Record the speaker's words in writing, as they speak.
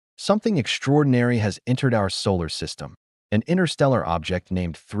Something extraordinary has entered our solar system, an interstellar object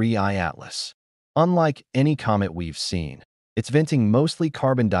named 3I Atlas. Unlike any comet we've seen, it's venting mostly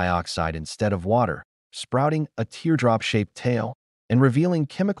carbon dioxide instead of water, sprouting a teardrop-shaped tail, and revealing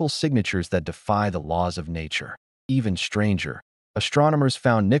chemical signatures that defy the laws of nature. Even stranger, astronomers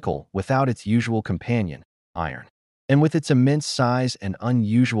found nickel without its usual companion, iron. And with its immense size and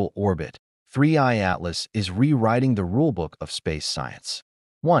unusual orbit, 3I Atlas is rewriting the rulebook of space science.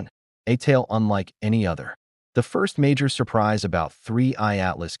 1. A tale unlike any other. The first major surprise about 3I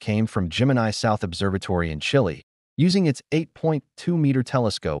Atlas came from Gemini South Observatory in Chile, using its 8.2-meter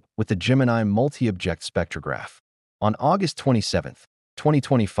telescope with the Gemini multi-object spectrograph. On August 27,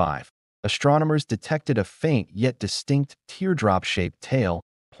 2025, astronomers detected a faint yet distinct teardrop-shaped tail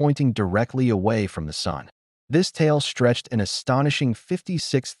pointing directly away from the sun. This tail stretched an astonishing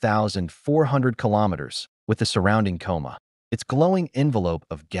 56,400 kilometers with the surrounding coma, its glowing envelope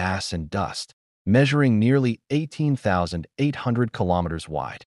of gas and dust, measuring nearly 18,800 kilometers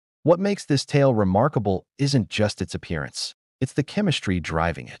wide. What makes this tail remarkable isn't just its appearance, it's the chemistry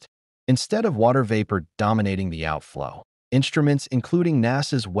driving it. Instead of water vapor dominating the outflow, instruments including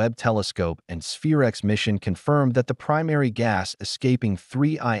NASA's Webb Telescope and SphereX mission confirmed that the primary gas escaping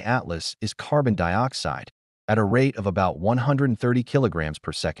 3I Atlas is carbon dioxide at a rate of about 130 kilograms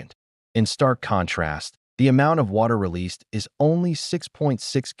per second. In stark contrast, the amount of water released is only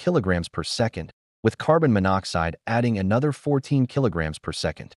 6.6 kilograms per second, with carbon monoxide adding another 14 kilograms per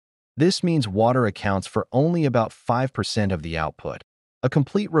second. This means water accounts for only about 5% of the output, a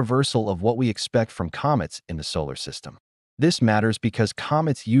complete reversal of what we expect from comets in the solar system. This matters because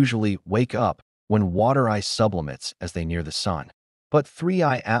comets usually wake up when water ice sublimates as they near the sun. But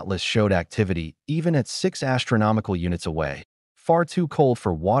 3I Atlas showed activity even at 6 astronomical units away, far too cold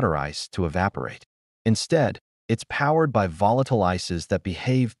for water ice to evaporate. Instead, it's powered by volatile ices that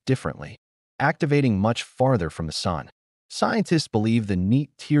behave differently, activating much farther from the sun. Scientists believe the neat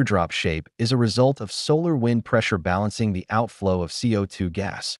teardrop shape is a result of solar wind pressure balancing the outflow of CO2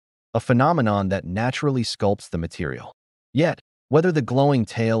 gas, a phenomenon that naturally sculpts the material. Yet, whether the glowing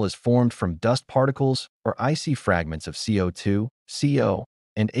tail is formed from dust particles or icy fragments of CO2, CO,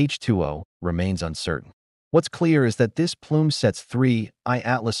 and H2O remains uncertain. What's clear is that this plume sets 3I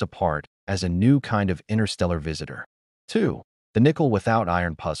Atlas apart as a new kind of interstellar visitor. 2. The nickel without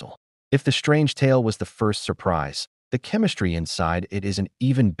iron puzzle. If the strange tail was the first surprise, the chemistry inside it is an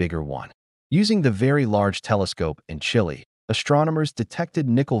even bigger one. Using the Very Large Telescope in Chile, astronomers detected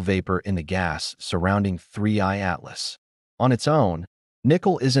nickel vapor in the gas surrounding 3I Atlas. On its own,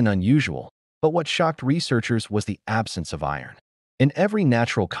 nickel isn't unusual, but what shocked researchers was the absence of iron. In every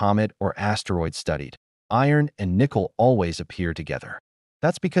natural comet or asteroid studied, iron and nickel always appear together.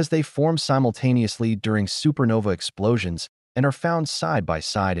 That's because they form simultaneously during supernova explosions and are found side by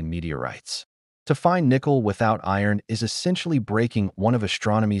side in meteorites. To find nickel without iron is essentially breaking one of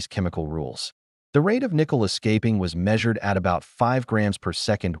astronomy's chemical rules. The rate of nickel escaping was measured at about 5 grams per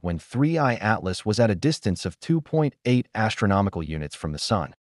second when 3I Atlas was at a distance of 2.8 astronomical units from the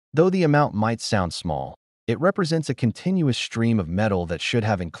sun. Though the amount might sound small, it represents a continuous stream of metal that should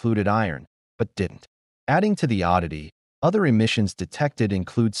have included iron, but didn't. Adding to the oddity, other emissions detected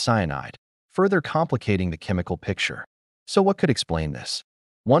include cyanide, further complicating the chemical picture. So what could explain this?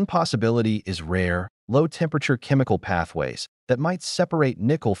 One possibility is rare, low-temperature chemical pathways that might separate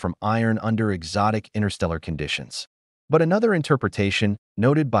nickel from iron under exotic interstellar conditions. But another interpretation,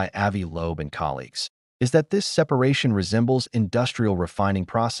 noted by Avi Loeb and colleagues, is that this separation resembles industrial refining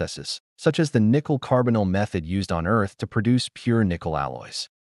processes, such as the nickel-carbonyl method used on Earth to produce pure nickel alloys.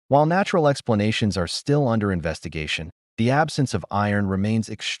 While natural explanations are still under investigation, the absence of iron remains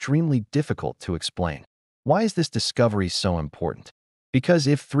extremely difficult to explain. Why is this discovery so important? Because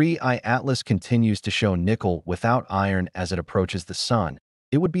if 3I Atlas continues to show nickel without iron as it approaches the sun,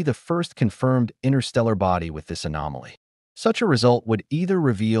 it would be the first confirmed interstellar body with this anomaly. Such a result would either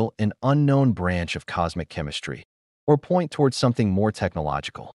reveal an unknown branch of cosmic chemistry or point towards something more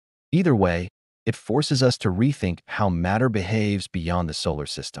technological. Either way, it forces us to rethink how matter behaves beyond the solar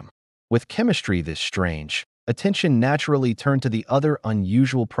system. With chemistry this strange, attention naturally turned to the other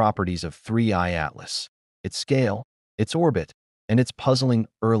unusual properties of 3I Atlas: its scale, its orbit, and its puzzling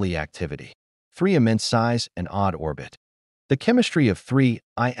early activity. 3 immense size and odd orbit. The chemistry of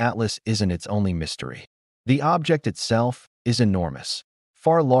 3I Atlas isn't its only mystery. The object itself is enormous,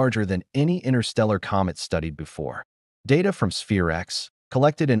 far larger than any interstellar comet studied before. Data from SphereX,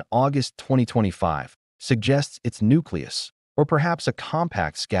 collected in August 2025, suggests its nucleus, or perhaps a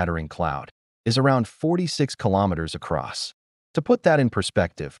compact scattering cloud, is around 46 kilometers across. To put that in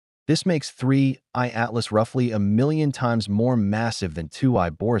perspective, This makes 3I Atlas roughly 1 million times more massive than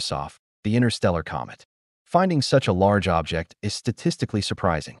 2I Borisov, the interstellar comet. Finding such a large object is statistically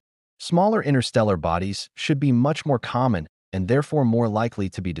surprising. Smaller interstellar bodies should be much more common and therefore more likely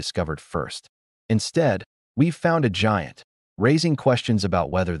to be discovered first. Instead, we've found a giant, raising questions about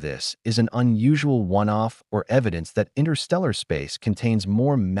whether this is an unusual one-off or evidence that interstellar space contains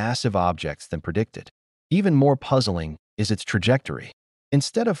more massive objects than predicted. Even more puzzling is its trajectory.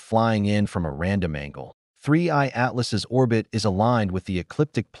 Instead of flying in from a random angle, 3I Atlas's orbit is aligned with the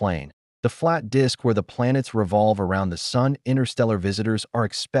ecliptic plane, the flat disk where the planets revolve around the Sun. Interstellar visitors are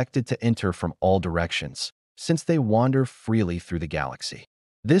expected to enter from all directions, since they wander freely through the galaxy.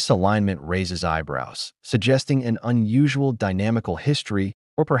 This alignment raises eyebrows, suggesting an unusual dynamical history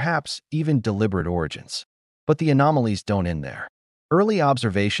or perhaps even deliberate origins. But the anomalies don't end there. Early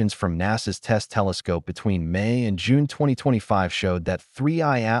observations from NASA's TESS telescope between May and June 2025 showed that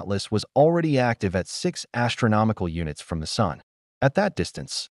 3I Atlas was already active at 6 astronomical units from the Sun. At that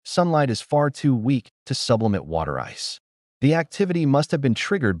distance, sunlight is far too weak to sublimate water ice. The activity must have been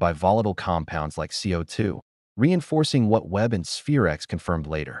triggered by volatile compounds like CO2, reinforcing what Webb and SphereX confirmed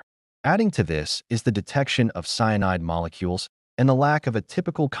later. Adding to this is the detection of cyanide molecules and the lack of a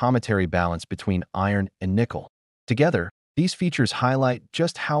typical cometary balance between iron and nickel. Together, these features highlight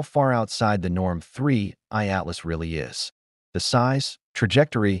just how far outside the norm 3I Atlas really is. The size,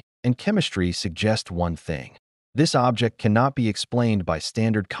 trajectory, and chemistry suggest one thing. This object cannot be explained by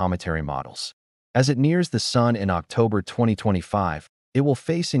standard cometary models. As it nears the Sun in October 2025, it will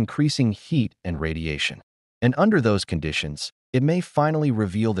face increasing heat and radiation. And under those conditions, it may finally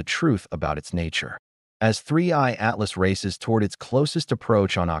reveal the truth about its nature. As 3I Atlas races toward its closest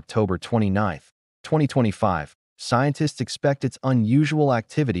approach on October 29, 2025, scientists expect its unusual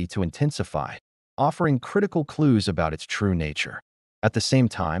activity to intensify, offering critical clues about its true nature. At the same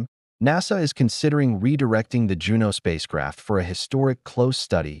time, NASA is considering redirecting the Juno spacecraft for a historic close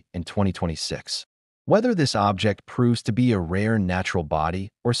study in 2026. Whether this object proves to be a rare natural body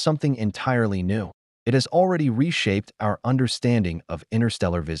or something entirely new, it has already reshaped our understanding of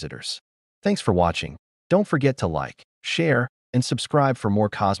interstellar visitors. Thanks for watching. Don't forget to like, share, and subscribe for more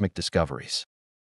cosmic discoveries.